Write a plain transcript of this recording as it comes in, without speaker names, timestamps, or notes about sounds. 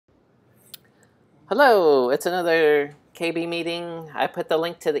Hello, it's another KB meeting. I put the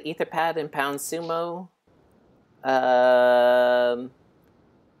link to the Etherpad in Pound Sumo.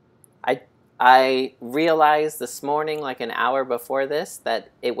 I realized this morning, like an hour before this, that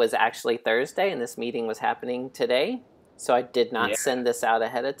it was actually Thursday and this meeting was happening today. So I did not send this out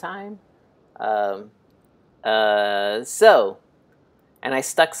ahead of time. And I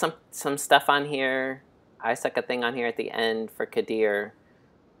stuck some stuff on here. I stuck a thing on here at the end for Kadir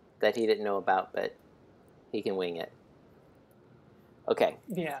that he didn't know about, but he can wing it. Okay.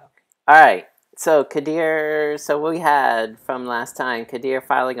 Yeah. All right. So Kadir, we had from last time, Kadir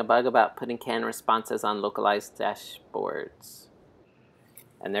filing a bug about putting canned responses on localized dashboards.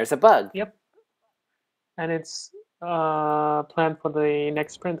 And there's a bug. Yep. And it's planned for the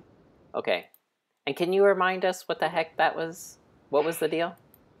next sprint. Okay. And can you remind us what the heck that was? What was the deal?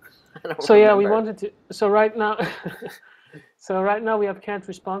 So yeah, we wanted to. So right now, we have canned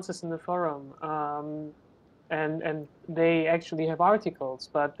responses in the forum, and they actually have articles,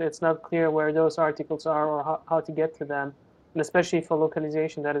 but it's not clear where those articles are or how to get to them, and especially for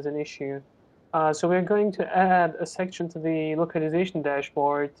localization, that is an issue. So we're going to add a section to the localization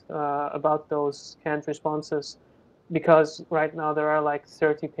dashboard about those canned responses, because right now there are like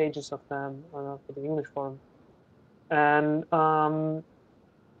 30 pages of them for the English forum, and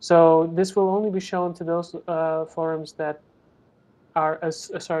so this will only be shown to those forums that are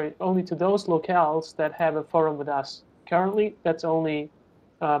only to those locales that have a forum with us. Currently, that's only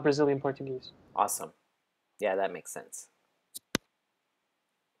Brazilian Portuguese. Awesome. Yeah, that makes sense.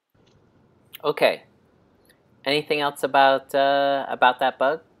 Okay. Anything else about that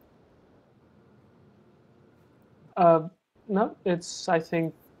bug? No, it's, I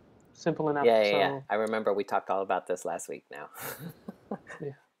think, simple enough. Yeah. I remember we talked all about this last week now.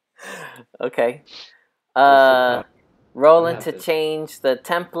 Yeah. Okay. Roland to change the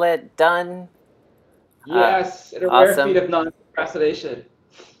template, done. Yes, in a rare feat of non-procrastination.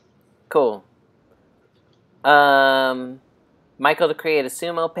 Cool. Michael to create a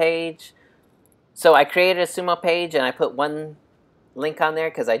sumo page. So I created a sumo page and I put one link on there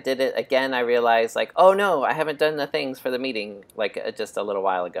because I did it again. I realized like, oh no, I haven't done the things for the meeting like just a little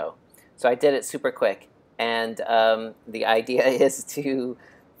while ago. So I did it super quick. And the idea is to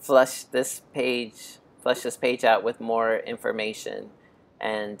flush this page out with more information.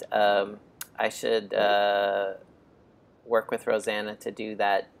 And I should work with Rosanna to do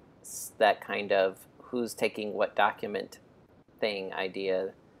that kind of who's taking what document thing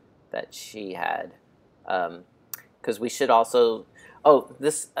idea that she had. Because we should also... Oh,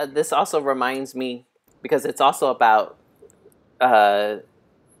 this also reminds me, because it's also about...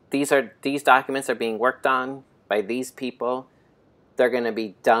 These documents are being worked on by these people. They're going to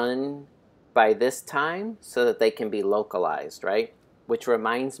be done by this time so that they can be localized, right? Which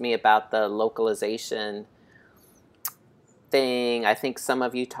reminds me about the localization thing. I think some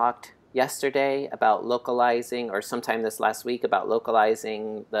of you talked yesterday about localizing, or sometime this last week, about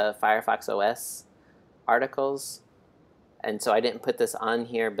localizing the Firefox OS articles. And so I didn't put this on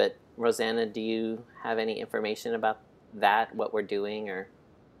here, but Rosanna, do you have any information about that, what we're doing, or...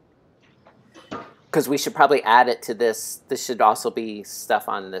 Because we should probably add it to this. This should also be stuff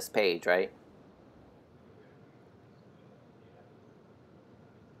on this page, right?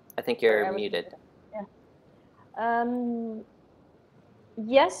 I think you're muted. Yeah.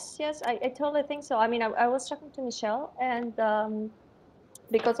 Yes, I totally think so. I mean, I was talking to Michelle, and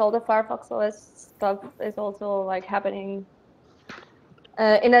because all the Firefox OS stuff is also like happening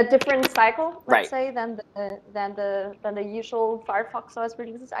in a different cycle, let's say, than the usual Firefox OS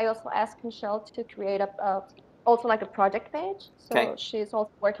releases. I also asked Michelle to create also like a project page. So she's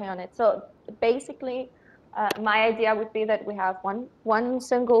also working on it. So basically, my idea would be that we have one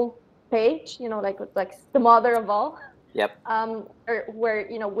single page, like the mother of all. Yep. Where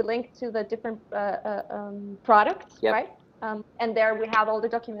we link to the different products, right? And there we have all the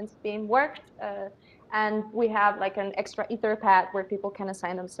documents being worked. And we have like an extra Etherpad where people can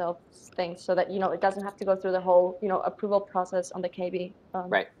assign themselves things so that, it doesn't have to go through the whole, approval process on the KB.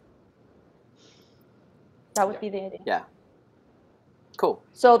 Right. That would be the idea. Yeah. Cool.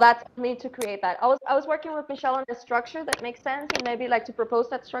 So that's me to create that. I was working with Michelle on a structure that makes sense, and maybe like to propose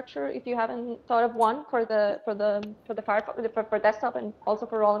that structure if you haven't thought of one for the Firefox for desktop and also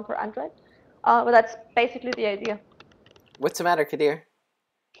for Roland for Android. But that's basically the idea. What's the matter, Kadir?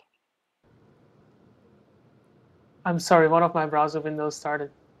 I'm sorry, one of my browser windows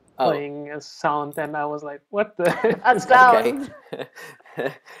started playing a sound, and I was like, what the... A sound. Okay.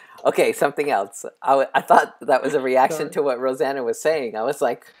 Okay, something else. I thought that was a reaction to what Rosanna was saying. I was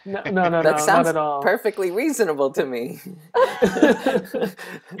like, no, that sounds not at all. perfectly reasonable to me.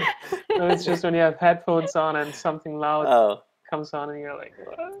 No, it's just when you have headphones on and something loud comes on and you're like,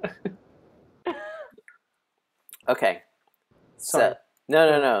 what? Okay. Sorry. So,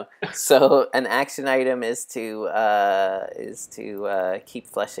 no. So an action item is to keep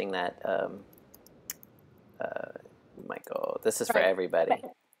fleshing that. Michael, this is for everybody.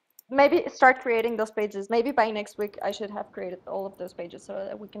 Maybe start creating those pages. Maybe by next week I should have created all of those pages so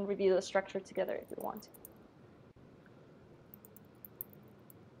that we can review the structure together if we want.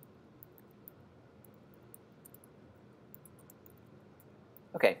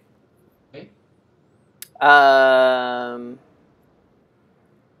 Okay.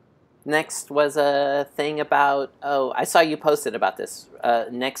 Next was a thing about, I saw you posted about this.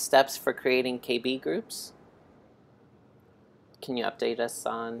 Next steps for creating KB groups. Can you update us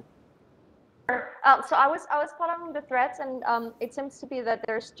on? So I was following the threads, and it seems to be that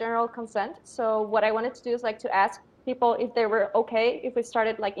there's general consent. So what I wanted to do is like to ask people if they were okay if we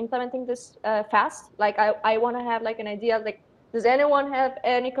started like implementing this fast. Like I want to have like an idea, like, does anyone have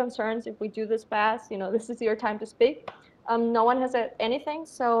any concerns if we do this fast? You know, this is your time to speak. No one has said anything,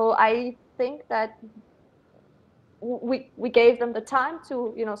 so I think that we gave them the time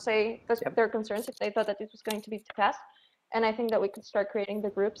to, you know, say their concerns if they thought that this was going to be too fast. And I think that we could start creating the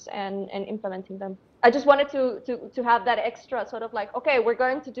groups and implementing them. I just wanted to have that extra sort of like, okay, we're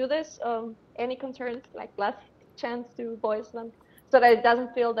going to do this. Any concerns, like last chance to voice them, so that it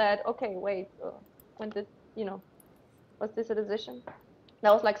doesn't feel that, okay, wait, when did, you know, was this a decision?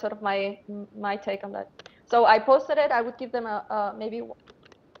 That was like sort of my take on that. So I posted it. I would give them a maybe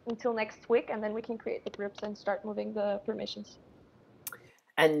until next week, and then we can create the groups and start moving the permissions.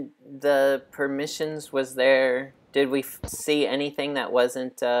 And the permissions, was there, did we see anything that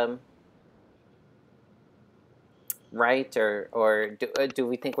wasn't right, or do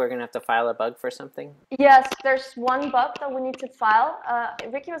we think we're going to have to file a bug for something? Yes, there's one bug that we need to file.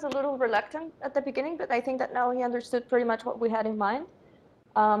 Ricky was a little reluctant at the beginning, but I think that now he understood pretty much what we had in mind.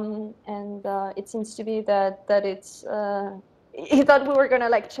 And it seems to be that it's, he thought we were going to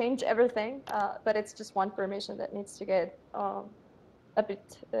like change everything, but it's just one permission that needs to get a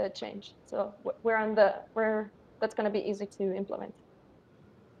bit changed. So that's going to be easy to implement.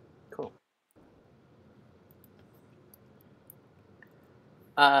 Cool.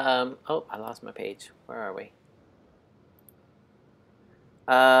 Oh, I lost my page. Where are we?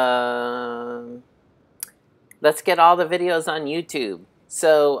 Let's get all the videos on YouTube.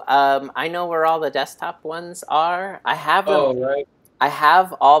 So I know where all the desktop ones are. I have them. Right. I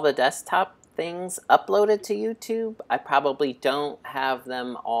have all the desktop things uploaded to YouTube. I probably don't have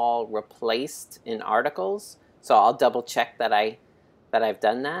them all replaced in articles, so I'll double check that I've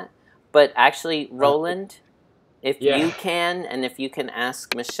done that. But actually, Roland, if you can, and if you can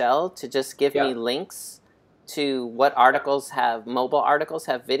ask Michelle to just give me links to what articles have, mobile articles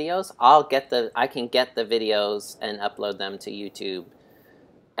have videos, I can get the videos and upload them to YouTube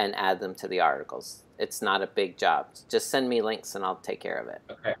and add them to the articles. It's not a big job. Just send me links and I'll take care of it.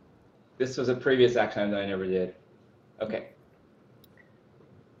 Okay. This was a previous action that I never did. Okay.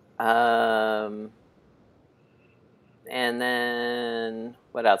 And then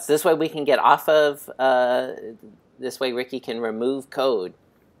what else? This way we can get off of, this way Ricky can remove code.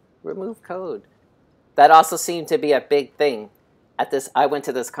 Remove code. That also seemed to be a big thing at this. I went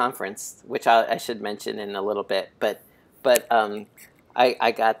to this conference, which I should mention in a little bit, but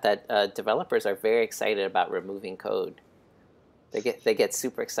I got that developers are very excited about removing code. They get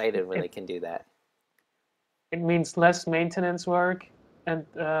super excited when they can do that. It means less maintenance work and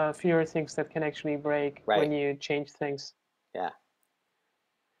fewer things that can actually break when you change things. Yeah.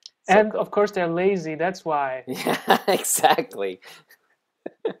 So and cool. Of course they're lazy. That's why. Yeah, exactly.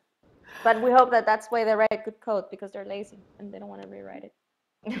 But we hope that that's why they write good code, because they're lazy and they don't want to rewrite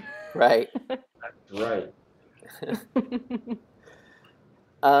it. Right. That's right.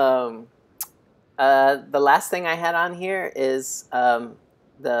 The last thing I had on here is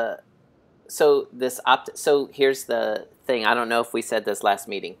so here's the thing. I don't know if we said this last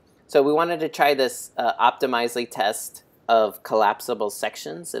meeting. So we wanted to try this Optimizely test of collapsible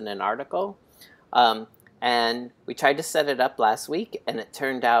sections in an article. And we tried to set it up last week, and it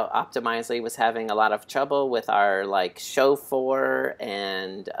turned out Optimizely was having a lot of trouble with our like show for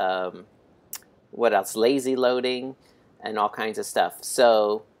and what else, lazy loading and all kinds of stuff.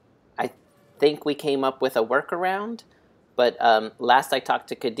 So I think we came up with a workaround, but last I talked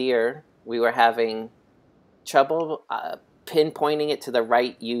to Kadir, we were having trouble pinpointing it to the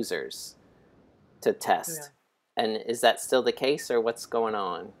right users to test. Yeah. And is that still the case, or what's going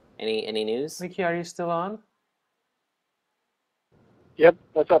on? Any news? Vicky, are you still on? Yep,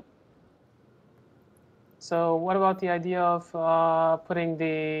 what's up? So what about the idea of putting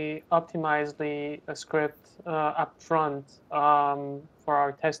the Optimizely script up front for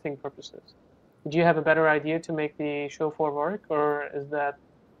our testing purposes? Do you have a better idea to make the show for work, or is that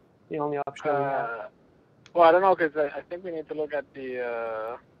the only option we have? Well, I don't know, because I think we need to look at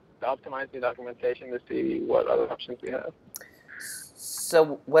the Optimizely documentation to see what other options we have.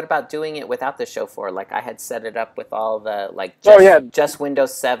 So what about doing it without the show for? Like I had set it up with all the just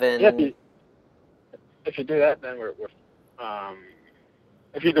Windows 7. Yeah, if you do that, then we're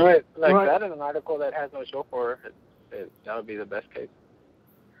if you do it like that in an article that has no show for, that would be the best case.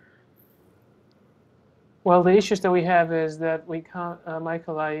 Well, the issues that we have is that we can't,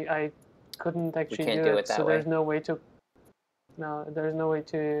 Michael. I couldn't actually do it, so there's no way to. No, there's no way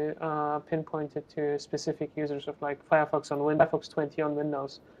to pinpoint it to specific users of like Firefox on Windows, Firefox 20 on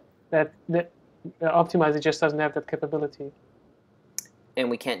Windows. That Optimizer just doesn't have that capability. And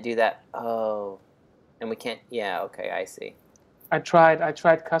we can't do that. Oh, and we can't. Yeah. Okay, I see. I tried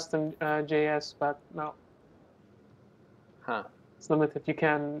custom JS, but no. Huh. It's limited. You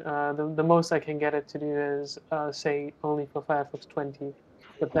can the most I can get it to do is say only for Firefox 20,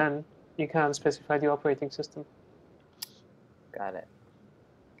 but then you can't specify the operating system. Got it.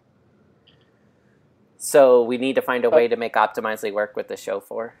 So we need to find a way to make Optimizely work with the show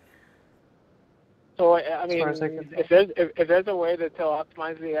for. So I mean, if there's a way to tell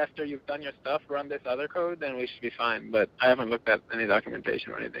Optimizely after you've done your stuff, run this other code, then we should be fine. But I haven't looked at any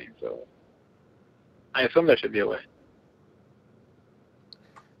documentation or anything, so I assume there should be a way.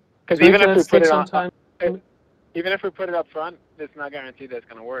 Because so even if we put it on, even if we put it up front, it's not guaranteed that it's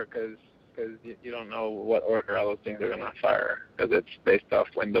going to work because you don't know what order all those things are going to fire because it's based off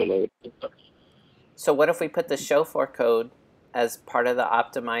window load and stuff. So what if we put the show for code as part of the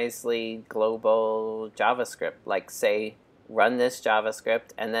Optimizely global JavaScript? Like say, run this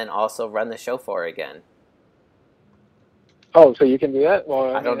JavaScript and then also run the show for again. Oh, so you can do that?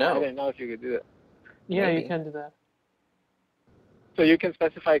 Well, I don't know. I didn't know if you could do that. Yeah, Maybe. you can do that. So you can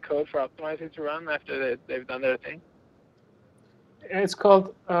specify code for Optimizely to run after they've done their thing? It's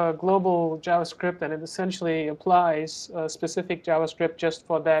called global JavaScript, and it essentially applies specific JavaScript just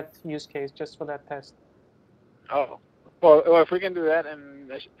for that use case, just for that test. Oh, well, if we can do that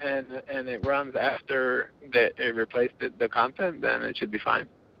and it runs after it replaced the content, then it should be fine.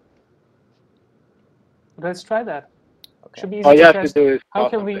 Let's try that. Okay. Should be easy All you to have test. to do is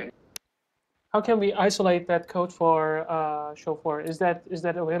How can we isolate that code for show for? Is that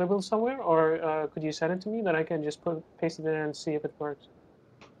available somewhere, or could you send it to me? Then I can just paste it in and see if it works.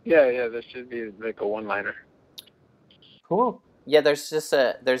 Yeah, there should be like a one-liner. Cool. Yeah, there's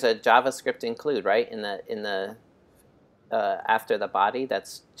a JavaScript include, right, in the after the body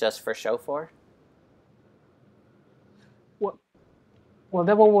that's just for show for. Well,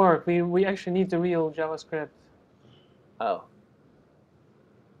 that won't work. We actually need the real JavaScript. Oh.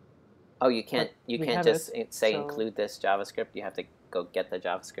 Oh, you can't just say include this JavaScript. You have to go get the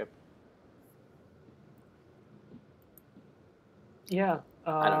JavaScript. Yeah.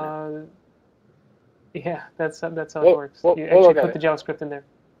 I don't know. Yeah, that's how it works. You actually put the JavaScript in there.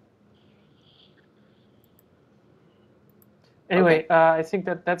 Anyway, okay. I think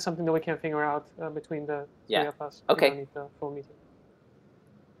that's something that we can figure out between the three of us. Okay. We don't need the full meeting.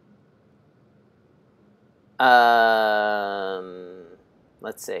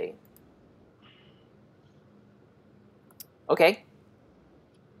 Let's see. Okay.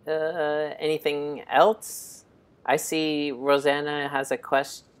 Anything else? I see Rosanna has a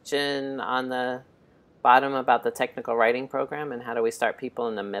question on the bottom about the technical writing program and how do we start people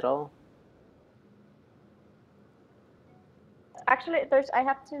in the middle? Actually, I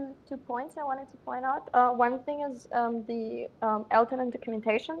have two points I wanted to point out. One thing is the alternate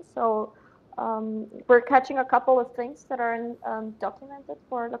documentation. So we're catching a couple of things that are documented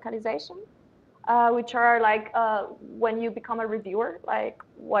for localization. Which are like when you become a reviewer, like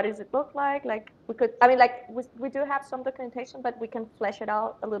what does it look like? Like we do have some documentation, but we can flesh it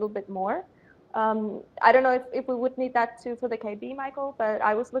out a little bit more. I don't know if we would need that too for the KB, Michael, but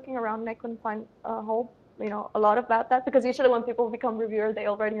I was looking around and I couldn't find a lot about that, because usually when people become reviewer, they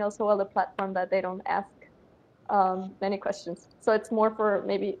already know so well the platform that they don't ask many questions. So it's more for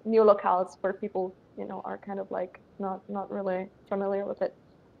maybe new locales where people are kind of like not really familiar with it.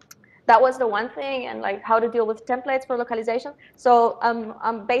 That was the one thing, and like how to deal with templates for localization. So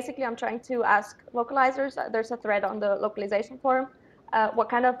I'm trying to ask localizers. There's a thread on the localization forum. What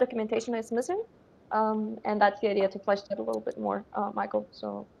kind of documentation is missing? And that's the idea, to flesh that a little bit more, Michael.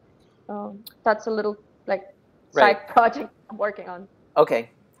 So that's a little like side project I'm working on. Okay.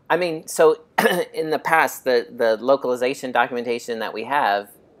 I mean, so in the past, the localization documentation that we have,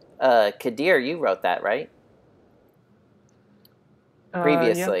 Kadir, you wrote that, right?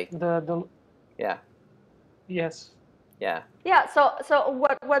 Previously. Yeah. Yes. Yeah. Yeah. So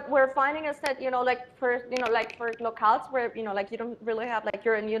what we're finding is that like for locales where like you don't really have like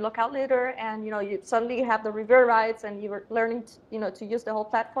you're a new locale leader and you suddenly have the reviewer rights and you're learning to use the whole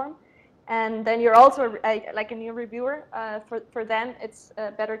platform, and then you're also like a new reviewer. For them, it's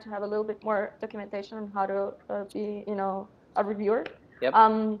better to have a little bit more documentation on how to be a reviewer. Yep.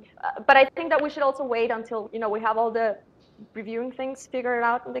 But I think that we should also wait until we have all the reviewing things figured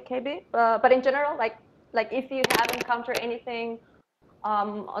out in the KB. But in general, like if you have encountered anything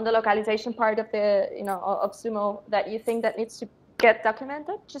on the localization part of the of Sumo that you think that needs to get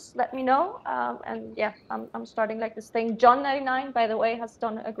documented, just let me know. And yeah, I'm starting like this thing. John99, by the way, has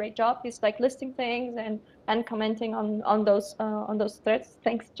done a great job. He's like listing things and commenting on those threads.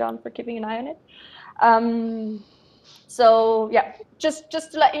 Thanks, John, for keeping an eye on it. So yeah, just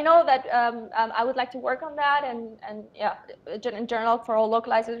to let you know that I would like to work on that, and yeah, in general for all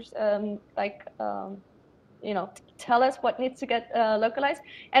localizers, tell us what needs to get localized.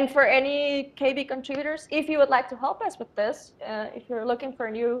 And for any KB contributors, if you would like to help us with this, if you're looking for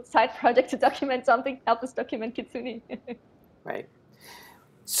a new side project to document something, help us document Kitsune. Right.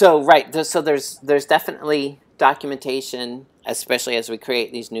 So so there's definitely documentation, especially as we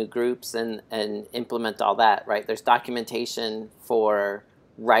create these new groups and implement all that, right? There's documentation for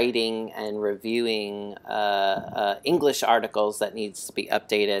writing and reviewing English articles that needs to be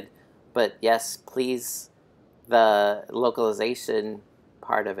updated. But yes, please, the localization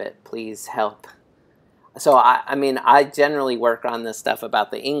part of it, please help. So I mean, I generally work on this stuff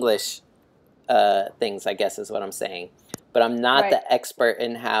about the English things, I guess is what I'm saying. But I'm not the expert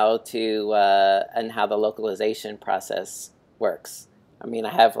in how to and how the localization process works. I mean, I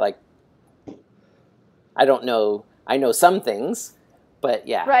have I don't know. I know some things, but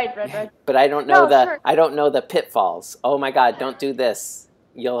yeah. Right. But I don't know I don't know the pitfalls. Oh my God! Don't do this.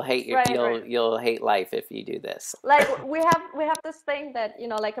 You'll hate you'll hate life if you do this. Like we have this thing that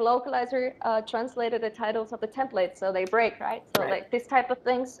like a localizer translated the titles of the templates, so they break, right? So like this type of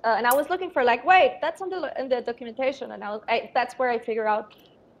things, and I was looking for like, wait, that's in the documentation, and that's where I figure out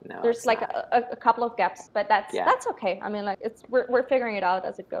there's like a couple of gaps, but that's okay. I mean, like we're figuring it out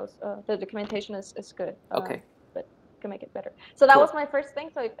as it goes. The documentation is good. Okay. But can make it better. So that was my first thing.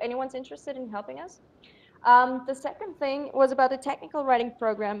 So if anyone's interested in helping us. The second thing was about the technical writing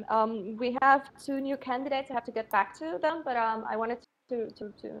program. We have 2 new candidates. I have to get back to them, but I wanted to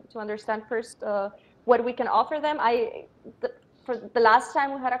understand first what we can offer them. For the last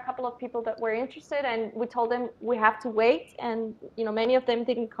time, we had a couple of people that were interested, and we told them we have to wait, and many of them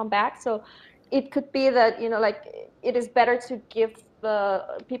didn't come back. So it could be that like it is better to give the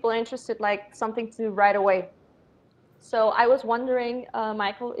people interested like something to right away. So I was wondering,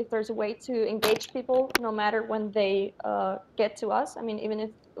 Michael, if there's a way to engage people no matter when they get to us. I mean, even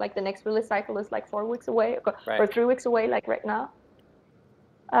if like the next release cycle is like 4 weeks away or 3 weeks away, like right now.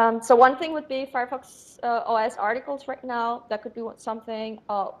 So one thing would be Firefox OS articles right now. That could be something.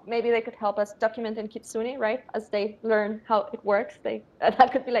 Maybe they could help us document in Kitsune, right? As they learn how it works.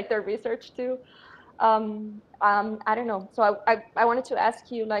 That could be like their research too. I don't know. So I wanted to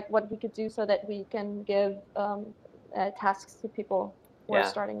ask you like what we could do so that we can give tasks to people who are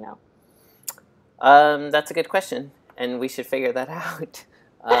starting now. That's a good question, and we should figure that out.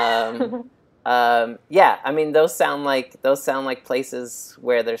 Yeah, I mean those sound like places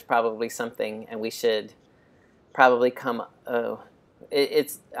where there's probably something, and we should probably come.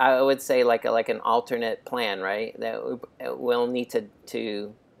 It's I would say like an alternate plan, right? That we'll need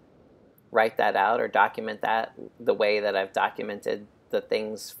to write that out or document that the way that I've documented the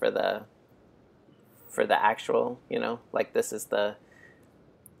things for the actual, like this is the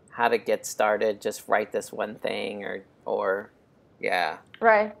how to get started, just write this one thing or yeah.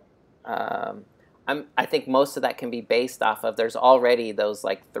 Right. I think most of that can be based off of, there's already those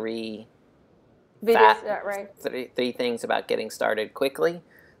like 3 videos, three things about getting started quickly.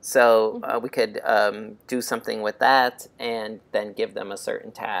 So we could do something with that and then give them a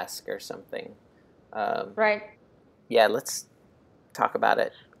certain task or something. Right. Yeah, let's talk about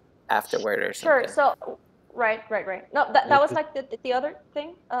it afterward or something. Sure. So, right. No, that was like the other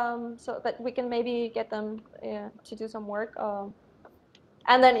thing. So that we can maybe get them to do some work.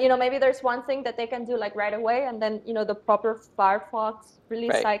 And then maybe there's one thing that they can do like right away, and then the proper Firefox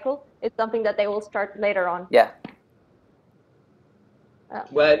release cycle is something that they will start later on. Yeah.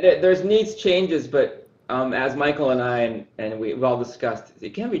 Well, there's needs changes, but as Michael and I and we've all discussed,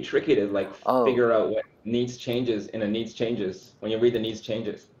 it can be tricky to like figure out what needs changes in a needs changes when you read the needs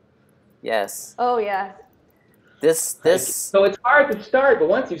changes. Yes. Oh yeah. So it's hard to start, but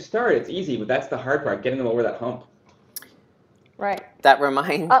once you start, it's easy. But that's the hard part, getting them over that hump. Right. That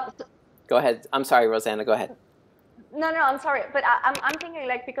reminds. Go ahead. I'm sorry, Rosanna. Go ahead. No, I'm sorry, but I'm thinking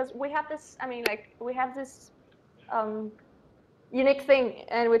like because we have this. I mean, like we have this unique thing,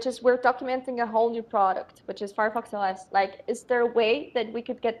 and which is we're documenting a whole new product, which is Firefox OS. Like, is there a way that we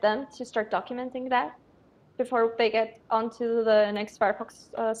could get them to start documenting that before they get onto the next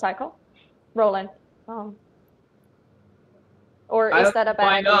Firefox cycle? Roland. Or is that a bad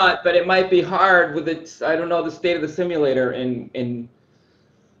idea? Why not? But it might be hard with it. I don't know the state of the simulator in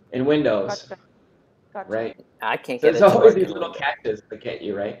Windows. Gotcha. Right. I can't so get it to work. There's always these Windows. little catches that get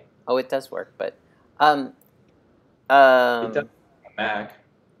you, right? Oh, it does work, but it does on Mac.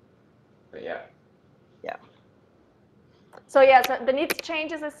 But yeah. Yeah. So yeah, so the needs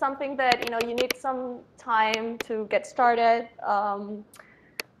changes is something that you need some time to get started.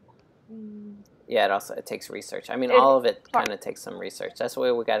 Yeah, it takes research. I mean, all of it kind of takes some research. That's the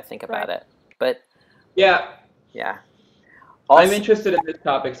way we got to think about it. But yeah. Also, I'm interested in this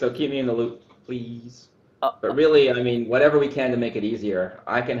topic, so keep me in the loop, please. But really, I mean, whatever we can to make it easier,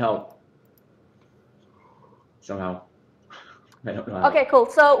 I can help somehow. I don't know how. Okay, cool.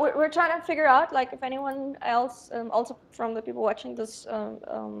 So we're trying to figure out, like, if anyone else, also from the people watching this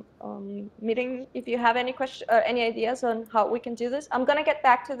meeting, if you have any questions, any ideas on how we can do this. I'm gonna get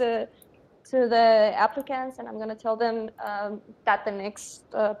back to the applicants, and I'm gonna tell them that the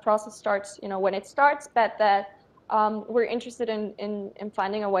next process starts, when it starts, but that we're interested in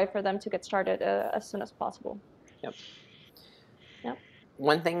finding a way for them to get started as soon as possible. Yep.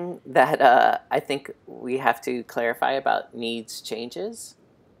 One thing that I think we have to clarify about needs changes.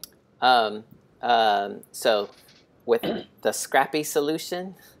 So with the Scrappy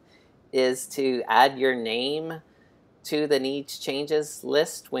solution is to add your name to the needs changes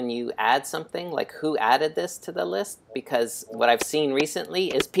list when you add something, like who added this to the list, because what I've seen recently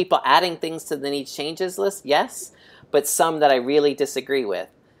is people adding things to the needs changes list, yes, but some that I really disagree with,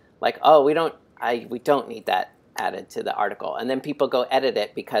 like, oh, we don't need that added to the article, and then people go edit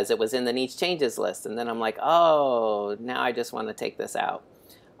it because it was in the needs changes list, and then I'm like, oh, now I just want to take this out.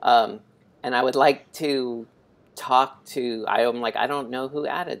 And I would like to talk to, I'm like, I don't know who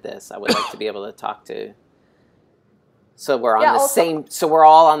added this. I would like to be able to talk to, so we're on the same, so we're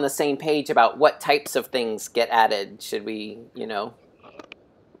all on the same page about what types of things get added. Should we,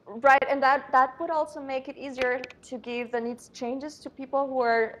 Right, and that would also make it easier to give the needs changes to people who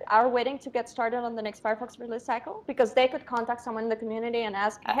are waiting to get started on the next Firefox release cycle, because they could contact someone in the community and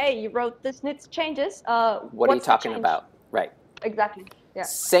ask, hey, you wrote this needs changes. What are you talking about? Right. Exactly. Yeah.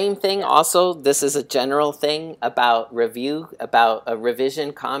 Same thing. Also, this is a general thing about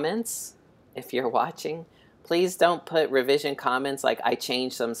revision comments. If you're watching, please don't put revision comments like I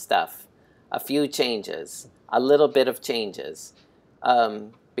changed some stuff, a few changes, a little bit of changes.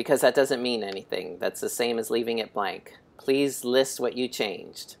 Because that doesn't mean anything. That's the same as leaving it blank. Please list what you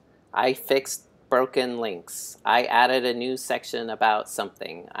changed. I fixed broken links. I added a new section about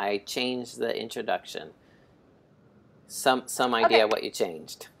something. I changed the introduction. Some idea what you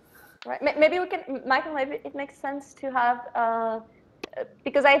changed. Right. Maybe we can, Michael. Maybe it makes sense to have,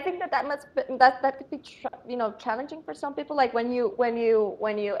 because I think that could be challenging for some people. Like when you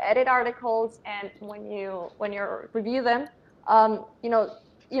edit articles and when you review them,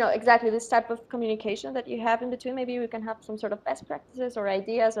 exactly this type of communication that you have in between. Maybe we can have some sort of best practices or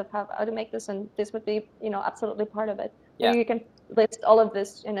ideas of how to make this, and this would be, absolutely part of it. Yeah. Maybe you can list all of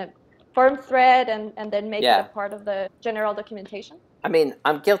this in a forum thread and then make it a part of the general documentation. I mean,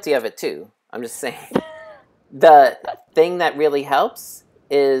 I'm guilty of it too. I'm just saying. The thing that really helps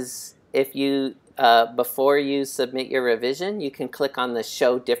is if you, before you submit your revision, you can click on the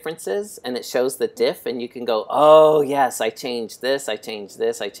show differences and it shows the diff and you can go, oh yes, I changed this, I changed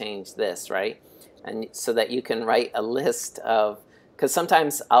this, I changed this, right? And so that you can write a list of, because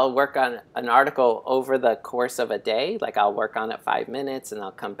sometimes I'll work on an article over the course of a day, like I'll work on it 5 minutes and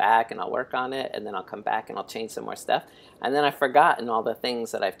I'll come back and I'll work on it and then I'll come back and I'll change some more stuff. And then I've forgotten all the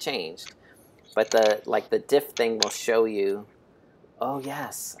things that I've changed. But the diff thing will show you, oh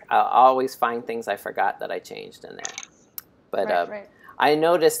yes, I'll always find things I forgot that I changed in there. But right. I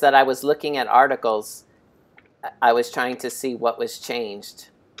noticed that I was looking at articles, I was trying to see what was changed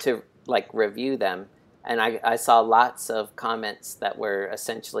to review them, and I saw lots of comments that were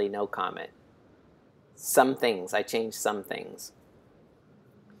essentially no comment. Some things, I changed some things.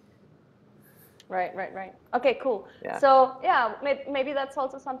 Right. Okay, cool. Yeah. So yeah, maybe that's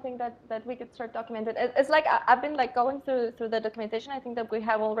also something that we could start documenting. It's like I've been like going through the documentation. I think that we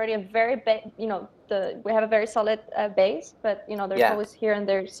have already a very we have a very solid base, but there's always here and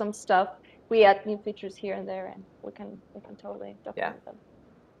there some stuff. We add new features here and there, and we can totally document them.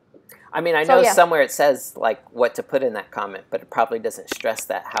 I mean, I know somewhere it says like what to put in that comment, but it probably doesn't stress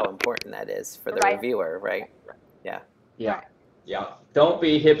that how important that is for the reviewer, right? Yeah. Yeah. Right. Yeah. Don't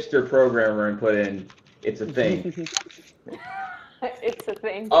be hipster programmer and put in it's a thing. It's a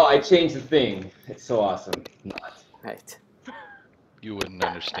thing. Oh, I changed the thing. It's so awesome. Not. Right. You wouldn't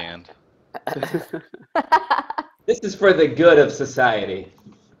understand. This is for the good of society.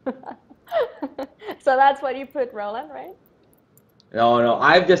 So that's what you put, Roland, right? No,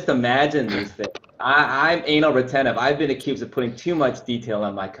 I've just imagined these things. I'm anal retentive. I've been accused of putting too much detail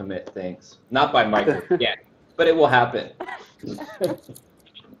on my commit things. Not by Michael yet, but it will happen.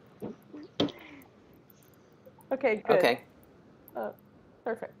 Okay, good. Okay.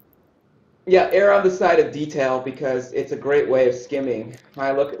 Perfect. Yeah, err on the side of detail because it's a great way of skimming.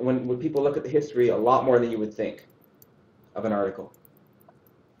 I look when people look at the history a lot more than you would think of an article.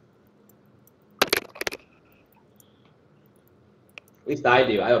 At least I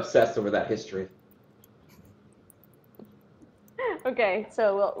do. I obsess over that history. Okay,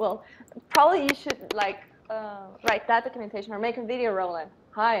 so well, probably you should like write that documentation or make a video, Roland.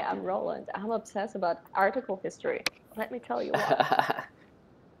 Hi, I'm Roland. I'm obsessed about article history. Let me tell you what.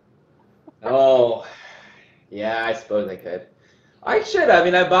 Oh, yeah, I suppose I could. I should. I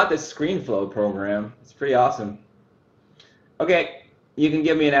mean, I bought this ScreenFlow program. It's pretty awesome. Okay, you can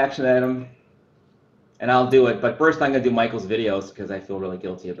give me an action item, and I'll do it. But first, I'm going to do Michael's videos because I feel really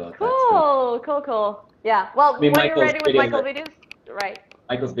guilty about that. Cool. Yeah. Well, when you're ready with Michael's videos, right?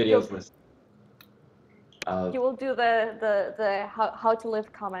 Michael's videos was. You will do the how to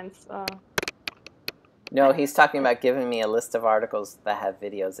live comments. No, he's talking about giving me a list of articles that have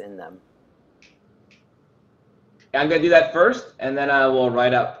videos in them. I'm going to do that first, and then I will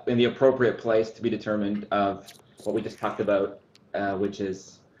write up in the appropriate place to be determined of what we just talked about, which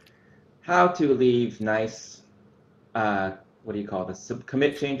is how to leave nice, what do you call this,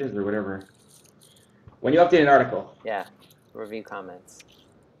 commit changes or whatever. When you update an article. Yeah, review comments.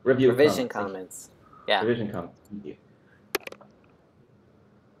 Revision comments. Yeah. Revision comments. Thank you.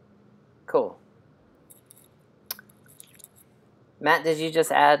 Cool. Matt, did you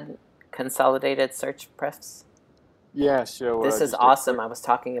just add consolidated search prefs? Yeah, so... This is awesome. I was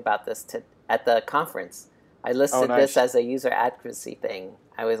talking about this at the conference. I listed this as a user advocacy thing.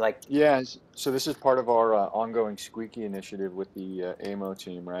 I was like... Yeah, so this is part of our ongoing Squeaky initiative with the AMO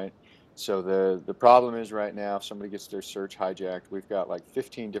team, right? So the problem is right now, if somebody gets their search hijacked, we've got like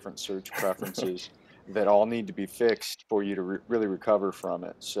 15 different search preferences that all need to be fixed for you to really recover from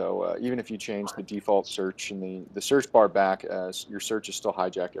it. So even if you change the default search and the search bar back, your search is still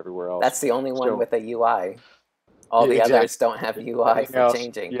hijacked everywhere else. That's the only one with a UI. All the others don't have UI for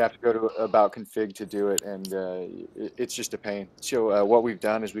changing. You have to go to about config to do it, and it's just a pain. So what we've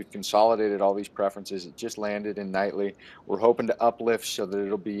done is we've consolidated all these preferences. It just landed in nightly. We're hoping to uplift so that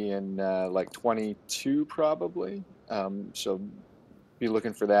it'll be in like 22 probably. So be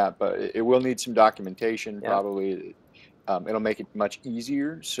looking for that, but it will need some documentation probably. It'll make it much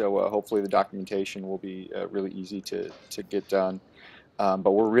easier. So hopefully the documentation will be really easy to get done.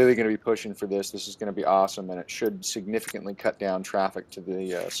 But we're really going to be pushing for this. This is going to be awesome, and it should significantly cut down traffic to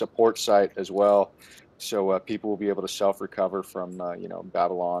the support site as well. So people will be able to self-recover from,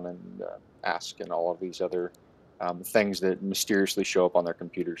 Babylon and Ask and all of these other things that mysteriously show up on their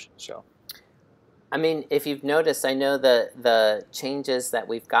computers. So, I mean, if you've noticed, I know the changes that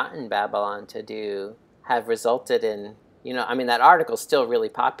we've gotten Babylon to do have resulted in, that article's still really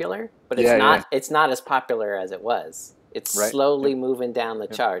popular, but it's not as popular as it was. It's slowly moving down the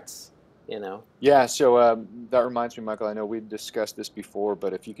charts, Yeah, so that reminds me, Michael, I know we discussed this before,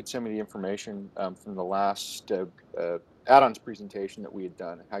 but if you could send me the information from the last add-ons presentation that we had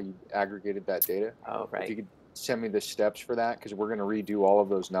done, how you aggregated that data. Oh, right. If you could send me the steps for that, because we're going to redo all of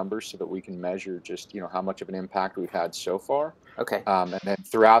those numbers so that we can measure just, how much of an impact we've had so far. Okay. And then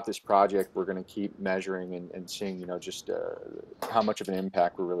throughout this project, we're going to keep measuring and seeing, just how much of an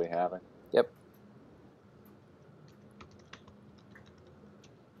impact we're really having. Yep.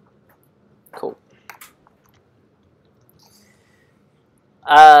 Cool.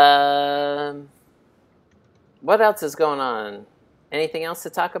 What else is going on? Anything else to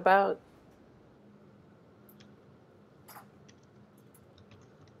talk about?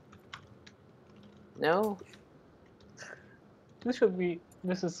 No? This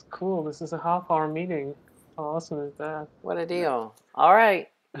is cool. This is a half-hour meeting. How awesome is that? What a deal. All right.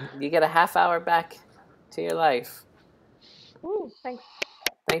 You get a half hour back to your life. Ooh, thanks.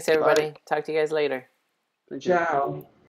 Thanks, everybody. Talk to you guys later. Ciao.